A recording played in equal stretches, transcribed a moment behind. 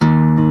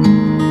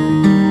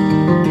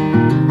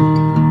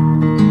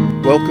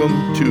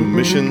Welcome to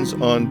Missions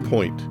on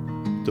Point,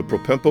 the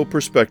Propempo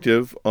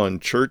perspective on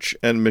church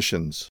and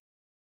missions.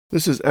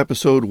 This is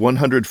episode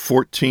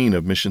 114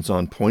 of Missions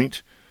on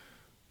Point.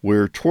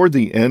 We're toward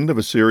the end of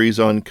a series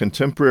on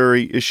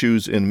contemporary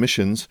issues in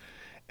missions,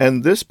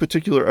 and this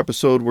particular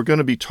episode we're going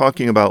to be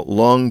talking about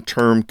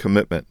long-term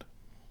commitment.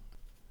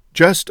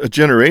 Just a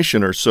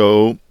generation or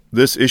so,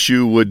 this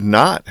issue would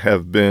not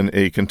have been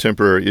a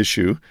contemporary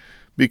issue,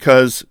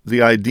 because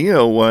the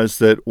idea was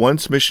that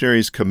once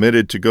missionaries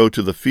committed to go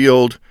to the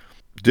field,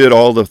 did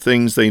all the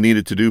things they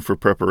needed to do for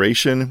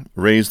preparation,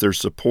 raise their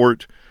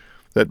support,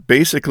 that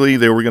basically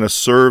they were going to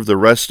serve the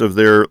rest of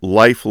their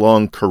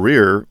lifelong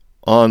career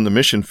on the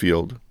mission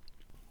field.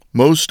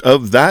 Most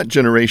of that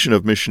generation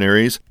of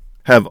missionaries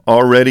have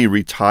already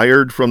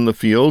retired from the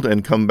field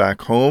and come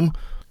back home.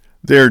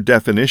 Their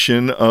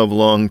definition of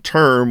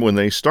long-term when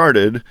they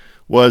started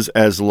was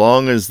as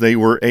long as they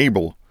were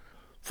able.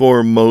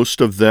 For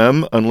most of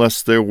them,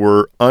 unless there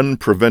were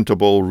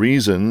unpreventable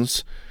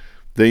reasons,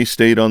 they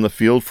stayed on the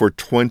field for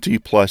 20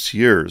 plus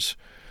years.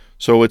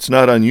 So it's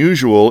not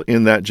unusual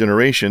in that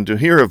generation to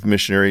hear of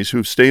missionaries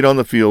who've stayed on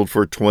the field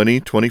for 20,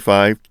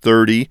 25,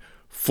 30,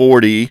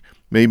 40,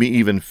 maybe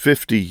even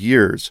 50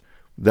 years.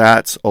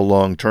 That's a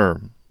long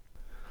term.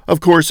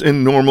 Of course,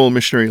 in normal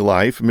missionary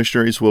life,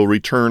 missionaries will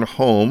return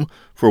home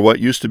for what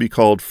used to be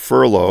called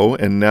furlough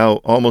and now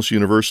almost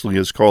universally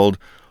is called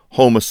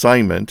home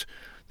assignment.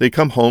 They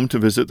come home to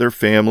visit their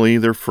family,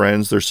 their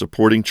friends, their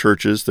supporting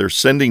churches, their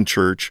sending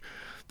church.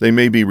 They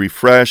may be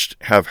refreshed,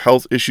 have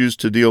health issues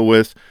to deal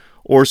with,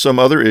 or some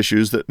other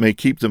issues that may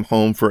keep them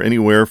home for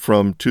anywhere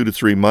from 2 to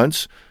 3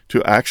 months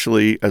to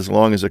actually as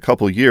long as a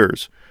couple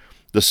years.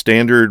 The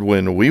standard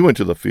when we went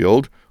to the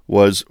field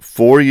was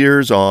 4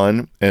 years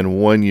on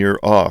and 1 year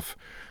off.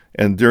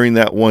 And during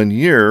that 1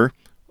 year,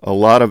 a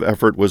lot of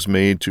effort was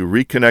made to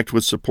reconnect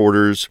with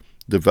supporters,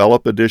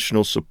 develop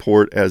additional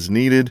support as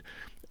needed,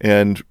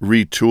 and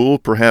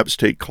retool, perhaps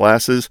take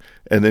classes,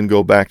 and then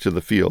go back to the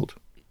field.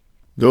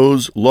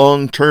 Those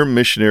long-term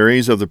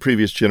missionaries of the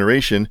previous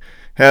generation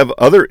have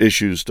other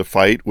issues to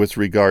fight with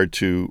regard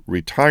to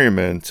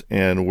retirement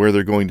and where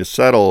they're going to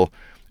settle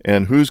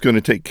and who's going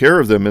to take care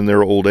of them in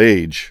their old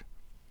age.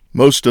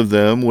 Most of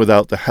them,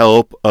 without the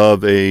help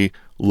of a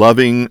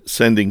loving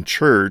sending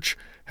church,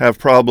 have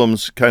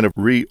problems kind of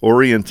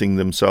reorienting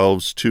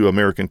themselves to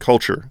American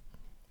culture.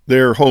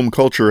 Their home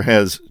culture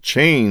has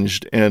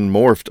changed and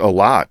morphed a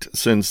lot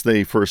since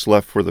they first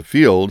left for the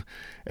field,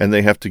 and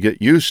they have to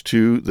get used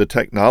to the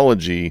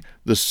technology,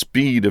 the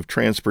speed of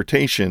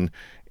transportation,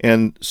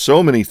 and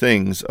so many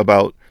things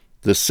about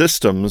the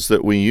systems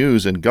that we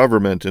use in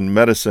government and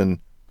medicine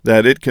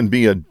that it can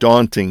be a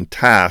daunting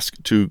task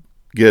to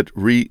get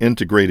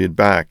reintegrated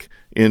back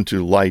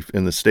into life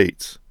in the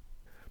States.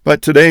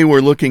 But today we're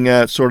looking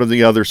at sort of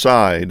the other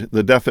side.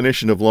 The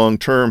definition of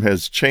long-term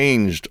has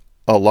changed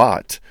a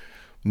lot.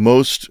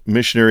 Most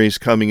missionaries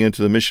coming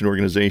into the mission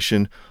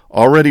organization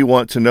already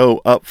want to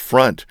know up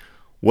front,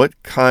 what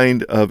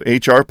kind of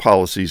HR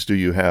policies do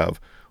you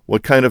have?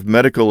 What kind of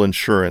medical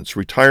insurance,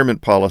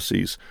 retirement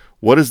policies?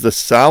 What is the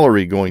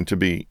salary going to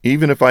be,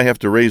 even if I have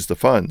to raise the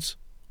funds?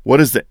 What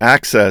is the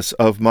access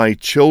of my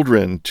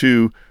children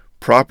to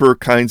proper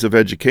kinds of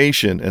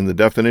education? And the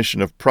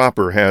definition of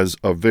proper has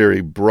a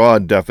very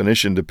broad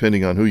definition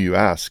depending on who you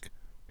ask.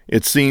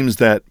 It seems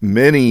that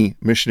many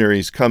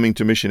missionaries coming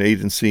to mission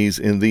agencies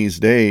in these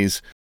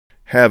days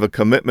have a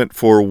commitment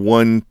for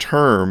one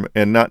term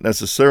and not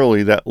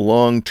necessarily that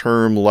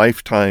long-term,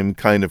 lifetime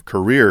kind of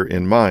career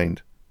in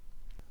mind.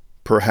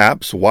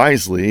 Perhaps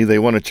wisely, they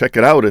want to check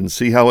it out and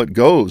see how it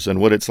goes and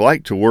what it's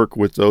like to work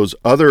with those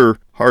other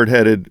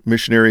hard-headed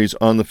missionaries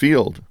on the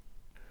field.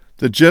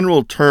 The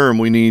general term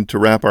we need to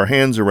wrap our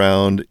hands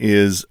around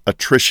is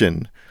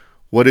attrition.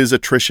 What is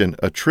attrition?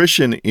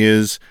 Attrition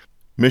is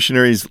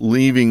missionaries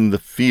leaving the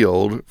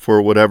field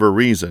for whatever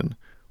reason.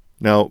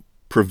 Now,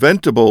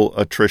 preventable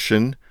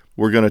attrition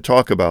we're going to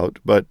talk about,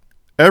 but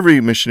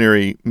every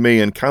missionary may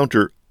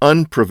encounter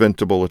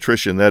unpreventable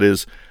attrition. That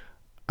is,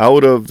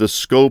 out of the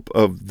scope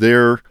of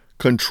their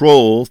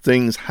control,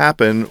 things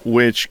happen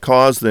which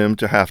cause them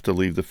to have to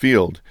leave the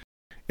field.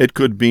 It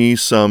could be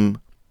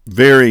some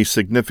very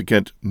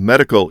significant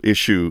medical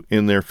issue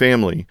in their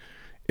family.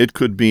 It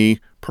could be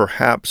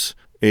perhaps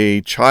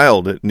a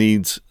child that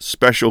needs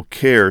special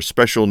care,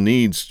 special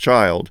needs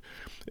child.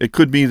 It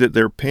could be that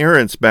their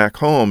parents back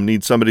home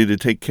need somebody to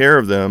take care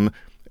of them,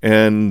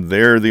 and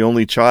they're the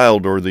only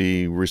child or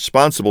the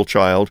responsible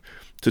child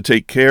to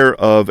take care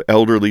of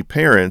elderly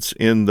parents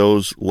in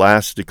those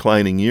last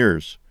declining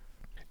years.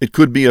 It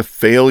could be a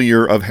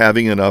failure of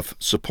having enough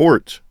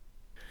support.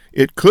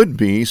 It could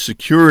be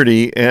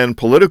security and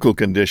political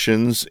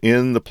conditions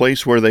in the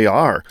place where they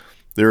are.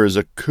 There is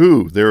a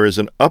coup, there is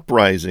an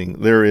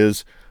uprising, there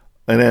is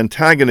an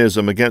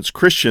antagonism against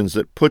Christians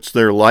that puts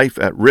their life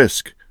at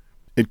risk.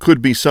 It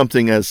could be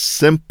something as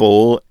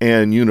simple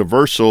and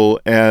universal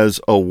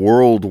as a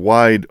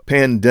worldwide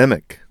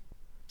pandemic.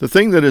 The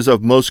thing that is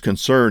of most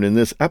concern in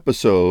this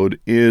episode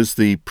is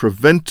the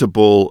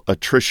preventable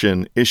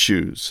attrition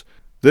issues.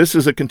 This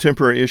is a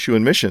contemporary issue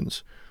in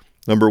missions.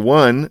 Number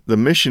one, the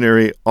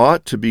missionary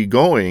ought to be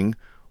going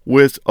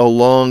with a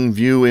long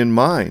view in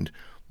mind.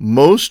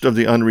 Most of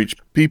the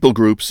unreached people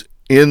groups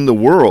in the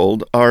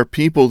world are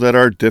people that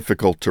are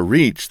difficult to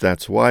reach.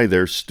 That's why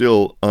they're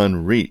still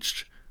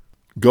unreached.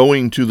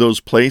 Going to those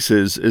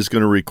places is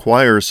going to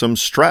require some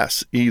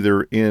stress,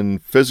 either in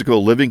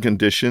physical living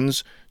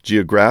conditions,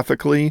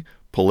 geographically,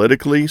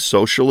 politically,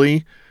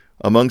 socially,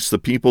 amongst the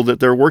people that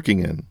they're working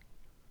in.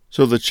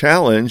 So the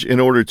challenge in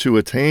order to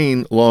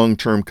attain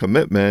long-term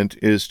commitment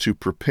is to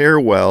prepare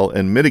well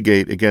and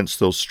mitigate against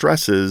those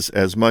stresses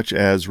as much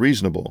as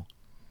reasonable.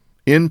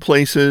 In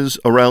places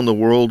around the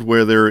world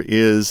where there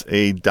is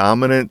a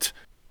dominant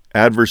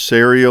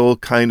adversarial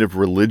kind of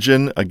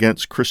religion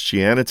against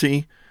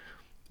Christianity,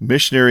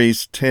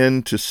 missionaries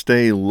tend to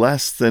stay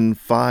less than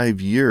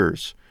 5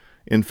 years.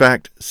 In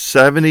fact,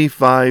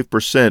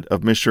 75%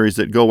 of missionaries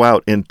that go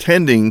out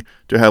intending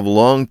to have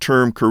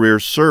long-term career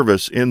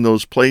service in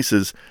those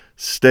places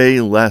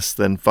stay less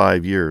than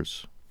 5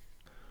 years.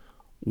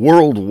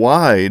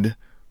 Worldwide,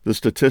 the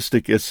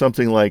statistic is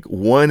something like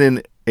 1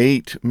 in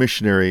 8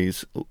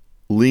 missionaries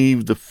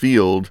leave the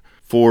field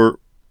for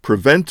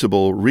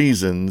preventable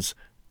reasons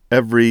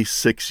every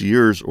 6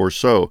 years or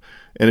so.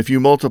 And if you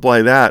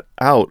multiply that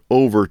out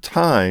over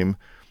time,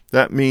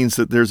 that means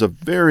that there's a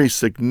very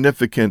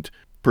significant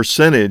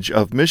percentage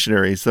of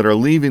missionaries that are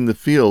leaving the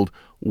field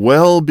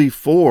well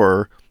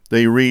before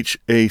they reach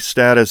a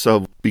status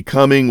of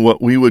becoming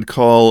what we would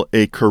call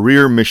a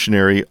career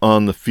missionary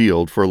on the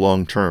field for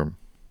long term.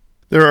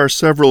 There are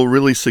several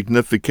really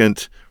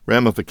significant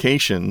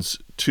ramifications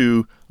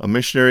to a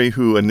missionary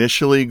who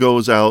initially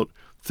goes out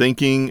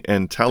thinking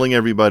and telling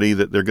everybody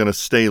that they're going to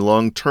stay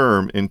long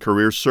term in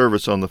career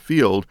service on the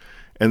field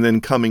and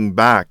then coming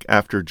back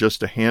after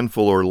just a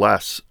handful or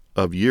less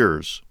of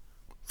years.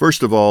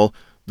 First of all,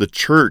 the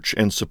church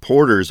and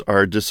supporters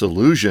are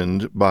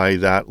disillusioned by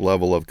that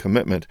level of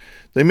commitment.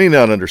 They may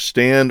not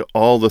understand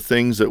all the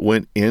things that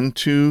went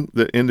into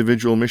the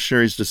individual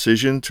missionary's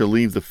decision to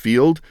leave the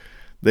field.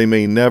 They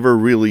may never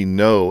really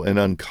know and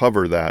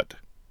uncover that.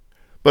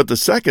 But the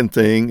second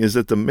thing is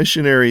that the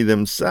missionary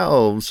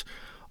themselves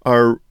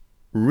are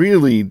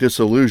really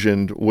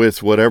disillusioned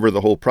with whatever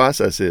the whole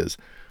process is.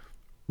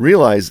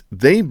 Realize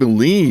they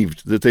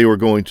believed that they were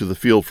going to the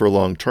field for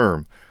long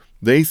term.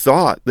 They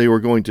thought they were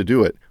going to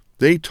do it.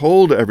 They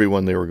told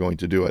everyone they were going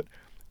to do it.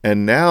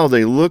 And now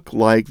they look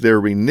like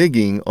they're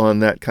reneging on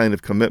that kind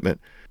of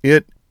commitment.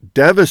 It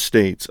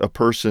devastates a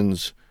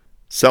person's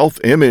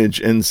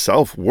self-image and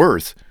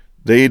self-worth.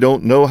 They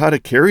don't know how to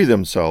carry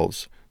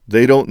themselves.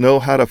 They don't know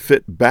how to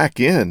fit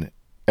back in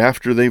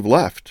after they've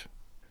left.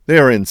 They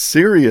are in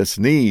serious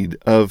need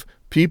of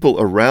people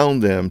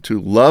around them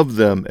to love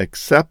them,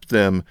 accept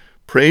them,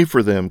 pray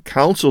for them,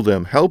 counsel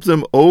them, help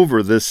them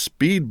over this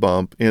speed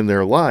bump in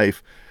their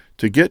life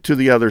to get to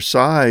the other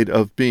side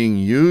of being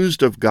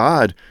used of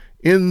God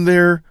in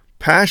their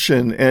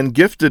passion and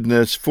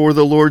giftedness for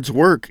the Lord's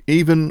work,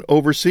 even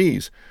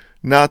overseas.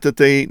 Not that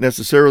they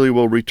necessarily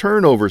will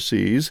return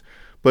overseas,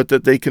 but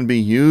that they can be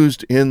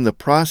used in the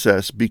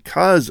process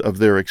because of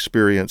their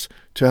experience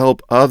to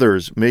help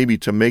others, maybe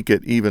to make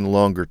it even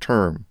longer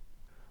term.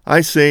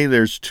 I say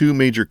there's 2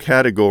 major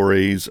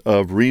categories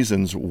of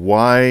reasons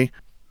why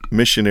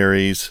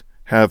missionaries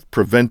have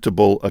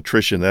preventable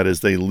attrition. That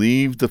is, they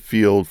leave the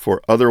field for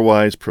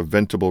otherwise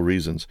preventable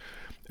reasons.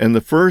 And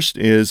the first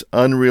is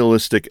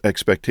unrealistic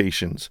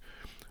expectations.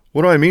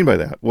 What do I mean by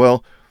that?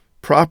 Well,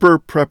 proper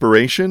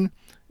preparation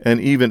and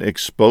even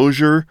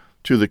exposure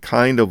to the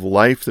kind of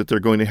life that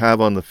they're going to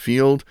have on the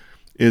field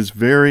is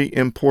very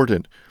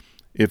important.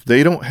 If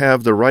they don't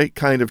have the right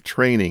kind of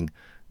training,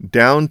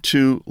 down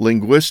to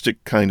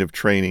linguistic kind of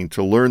training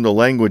to learn the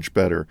language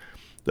better,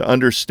 the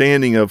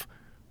understanding of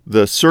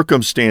the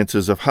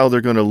circumstances of how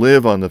they're going to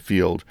live on the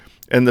field,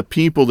 and the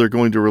people they're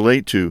going to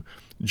relate to,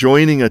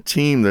 joining a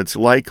team that's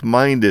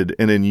like-minded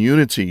and in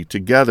unity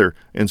together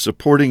and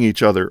supporting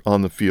each other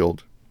on the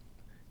field.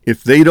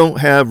 If they don't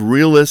have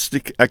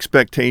realistic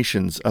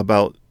expectations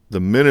about the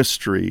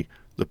ministry,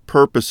 the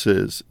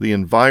purposes, the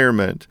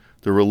environment,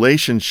 the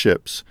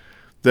relationships,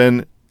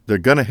 then they're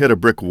going to hit a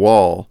brick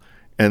wall,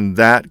 and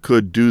that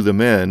could do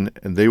them in,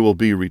 and they will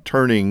be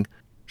returning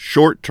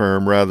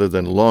short-term rather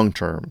than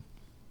long-term.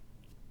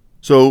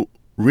 So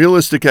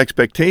realistic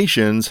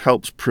expectations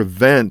helps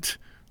prevent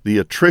the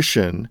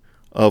attrition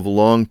of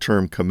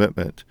long-term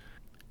commitment.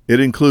 It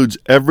includes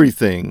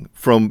everything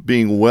from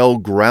being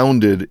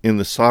well-grounded in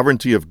the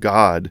sovereignty of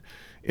God,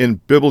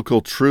 in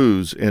biblical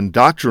truths and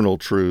doctrinal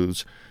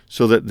truths,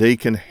 so that they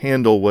can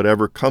handle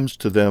whatever comes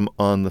to them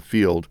on the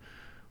field.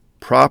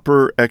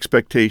 Proper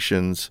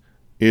expectations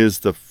is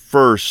the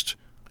first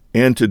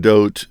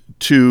antidote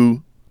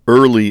to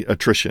early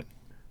attrition.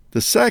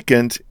 The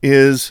second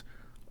is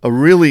a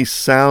really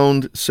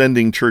sound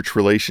sending church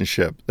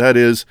relationship. That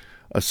is,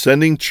 a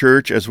sending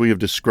church, as we have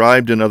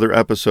described in other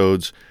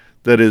episodes,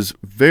 that is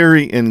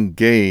very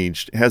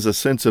engaged, has a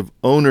sense of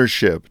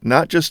ownership,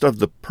 not just of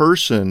the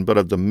person, but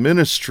of the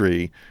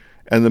ministry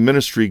and the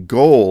ministry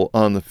goal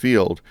on the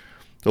field.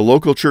 The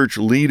local church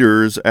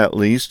leaders, at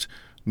least,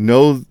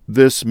 know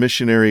this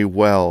missionary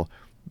well.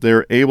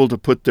 They're able to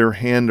put their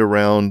hand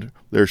around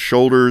their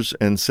shoulders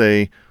and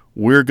say,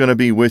 we're going to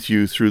be with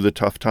you through the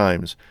tough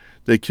times.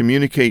 They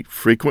communicate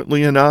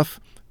frequently enough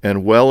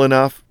and well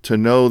enough to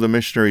know the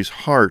missionary's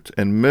heart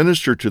and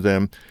minister to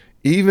them,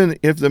 even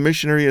if the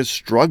missionary is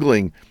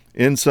struggling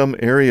in some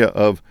area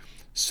of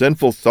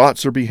sinful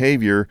thoughts or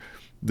behavior.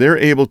 They're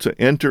able to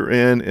enter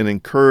in and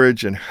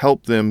encourage and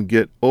help them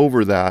get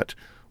over that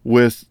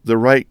with the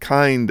right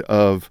kind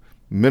of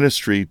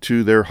ministry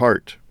to their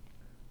heart.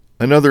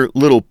 Another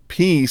little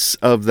piece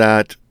of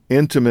that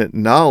intimate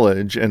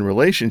knowledge and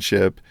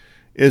relationship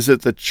is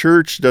that the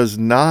church does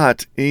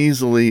not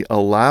easily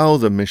allow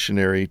the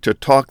missionary to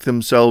talk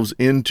themselves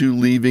into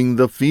leaving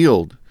the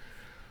field.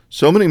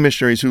 So many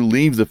missionaries who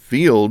leave the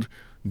field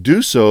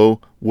do so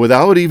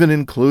without even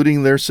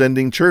including their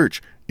sending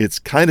church. It's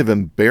kind of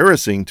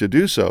embarrassing to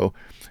do so.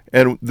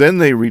 And then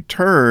they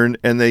return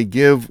and they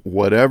give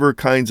whatever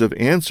kinds of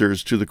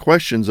answers to the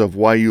questions of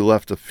why you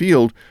left the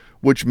field,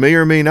 which may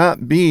or may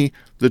not be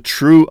the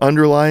true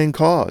underlying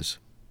cause.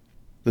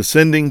 The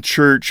sending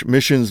church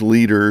missions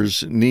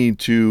leaders need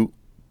to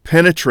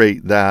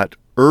penetrate that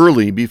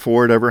early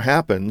before it ever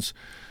happens,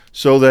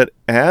 so that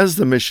as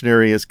the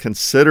missionary is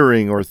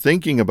considering or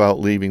thinking about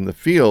leaving the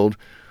field,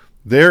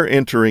 they're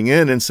entering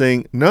in and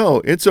saying,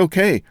 no, it's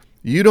okay.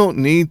 You don't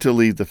need to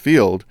leave the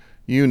field.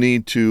 You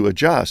need to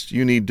adjust.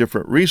 You need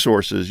different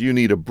resources. You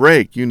need a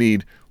break. You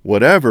need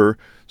whatever,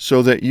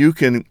 so that you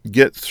can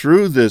get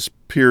through this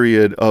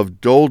period of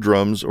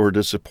doldrums or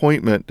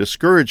disappointment,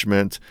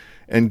 discouragement,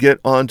 and get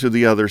onto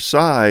the other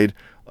side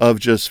of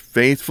just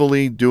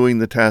faithfully doing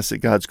the task that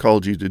God's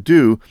called you to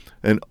do,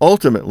 and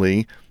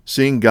ultimately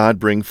seeing God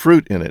bring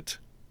fruit in it.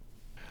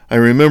 I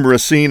remember a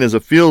scene as a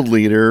field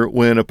leader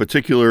when a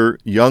particular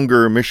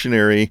younger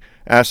missionary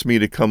asked me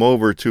to come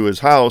over to his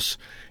house,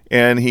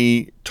 and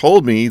he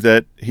told me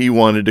that he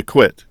wanted to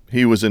quit.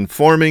 He was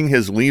informing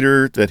his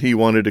leader that he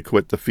wanted to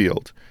quit the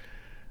field.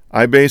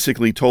 I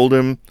basically told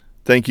him,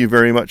 thank you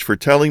very much for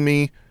telling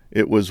me.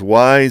 It was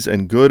wise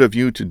and good of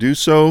you to do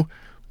so,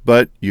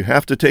 but you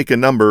have to take a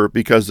number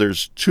because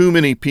there's too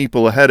many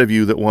people ahead of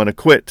you that want to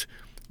quit.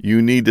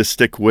 You need to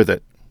stick with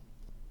it.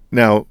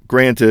 Now,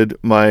 granted,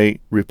 my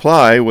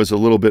reply was a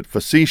little bit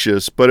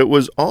facetious, but it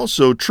was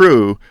also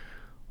true.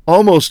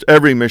 Almost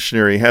every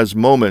missionary has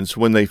moments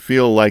when they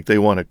feel like they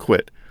want to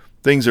quit.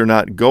 Things are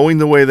not going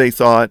the way they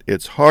thought.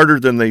 It's harder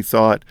than they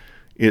thought.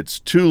 It's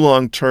too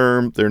long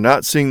term. They're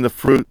not seeing the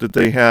fruit that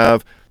they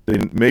have. They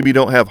maybe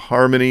don't have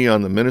harmony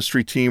on the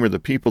ministry team or the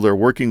people they're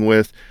working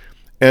with,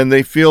 and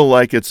they feel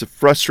like it's a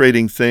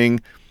frustrating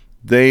thing.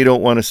 They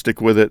don't want to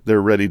stick with it.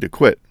 They're ready to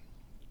quit.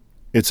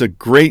 It's a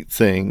great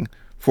thing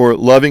for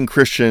loving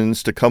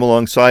Christians to come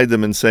alongside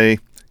them and say,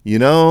 you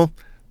know,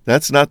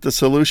 that's not the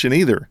solution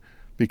either,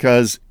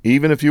 because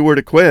even if you were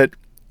to quit,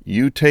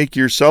 you take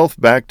yourself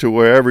back to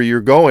wherever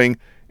you're going,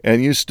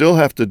 and you still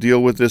have to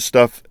deal with this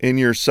stuff in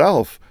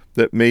yourself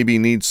that maybe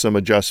needs some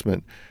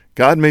adjustment.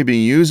 God may be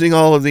using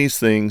all of these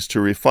things to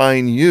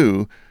refine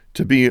you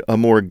to be a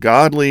more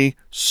godly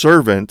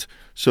servant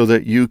so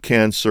that you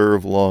can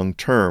serve long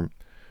term.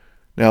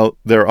 Now,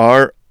 there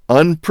are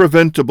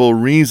unpreventable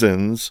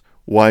reasons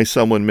why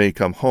someone may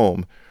come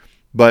home,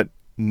 but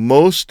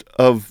most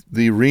of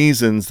the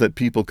reasons that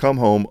people come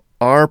home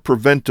are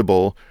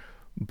preventable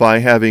by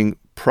having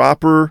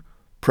proper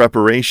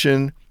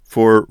preparation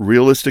for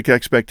realistic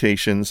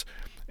expectations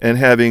and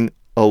having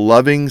a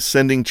loving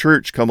sending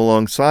church come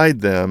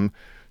alongside them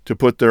to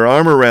put their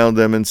arm around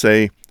them and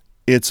say,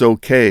 it's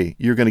okay,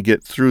 you're going to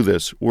get through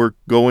this. We're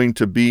going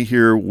to be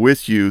here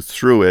with you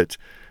through it,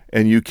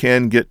 and you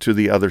can get to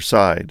the other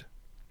side.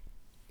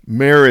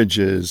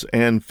 Marriages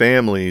and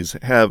families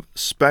have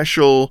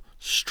special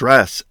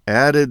stress,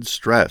 added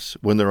stress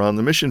when they're on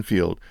the mission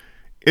field.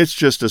 It's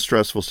just a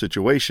stressful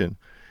situation.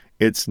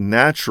 It's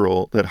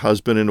natural that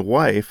husband and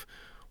wife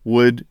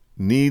would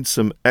need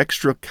some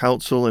extra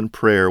counsel and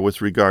prayer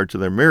with regard to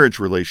their marriage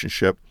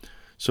relationship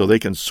so they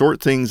can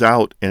sort things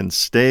out and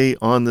stay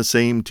on the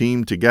same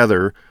team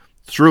together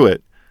through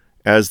it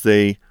as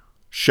they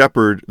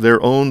shepherd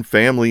their own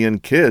family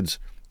and kids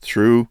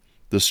through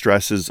the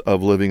stresses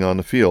of living on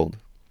the field.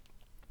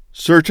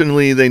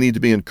 Certainly, they need to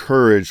be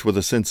encouraged with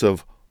a sense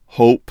of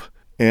hope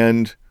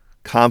and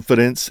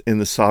confidence in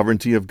the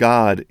sovereignty of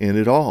God in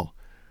it all.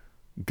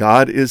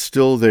 God is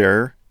still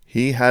there.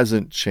 He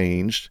hasn't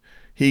changed.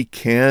 He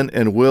can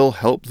and will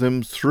help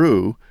them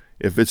through,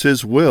 if it's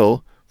His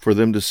will, for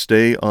them to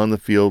stay on the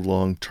field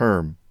long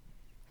term.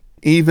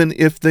 Even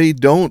if they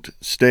don't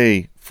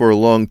stay for a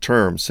long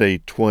term,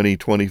 say 20,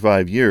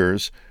 25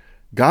 years,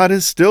 God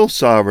is still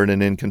sovereign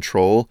and in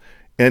control,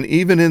 and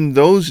even in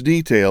those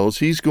details,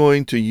 He's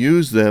going to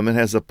use them and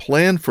has a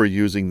plan for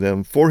using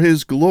them for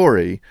His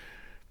glory.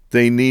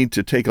 They need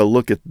to take a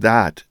look at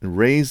that,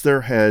 raise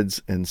their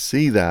heads and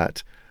see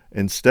that,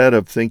 instead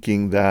of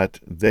thinking that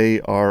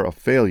they are a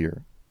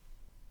failure.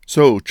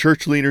 So,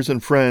 church leaders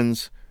and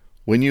friends,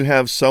 when you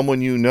have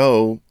someone you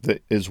know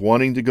that is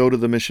wanting to go to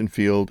the mission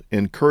field,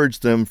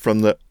 encourage them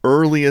from the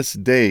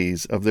earliest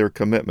days of their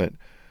commitment.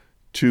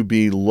 to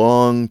be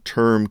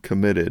long-term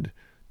committed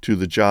to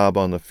the job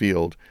on the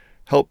field.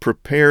 Help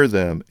prepare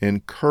them,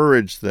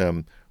 encourage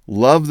them,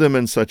 love them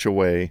in such a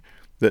way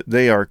that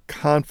they are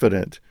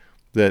confident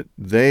that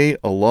they,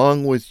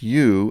 along with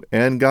you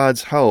and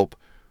God's help,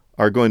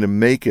 are going to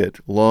make it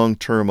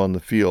long-term on the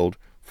field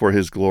for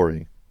His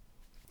glory.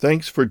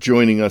 Thanks for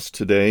joining us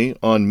today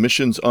on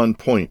Missions on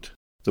Point,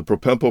 the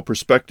Propempo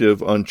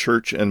perspective on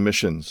church and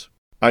missions.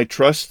 I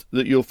trust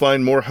that you'll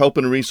find more help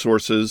and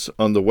resources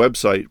on the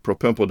website,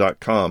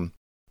 propempo.com.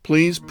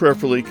 Please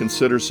prayerfully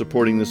consider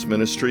supporting this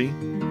ministry.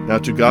 Now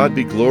to God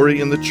be glory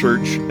in the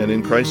church and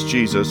in Christ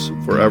Jesus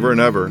forever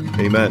and ever.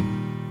 Amen.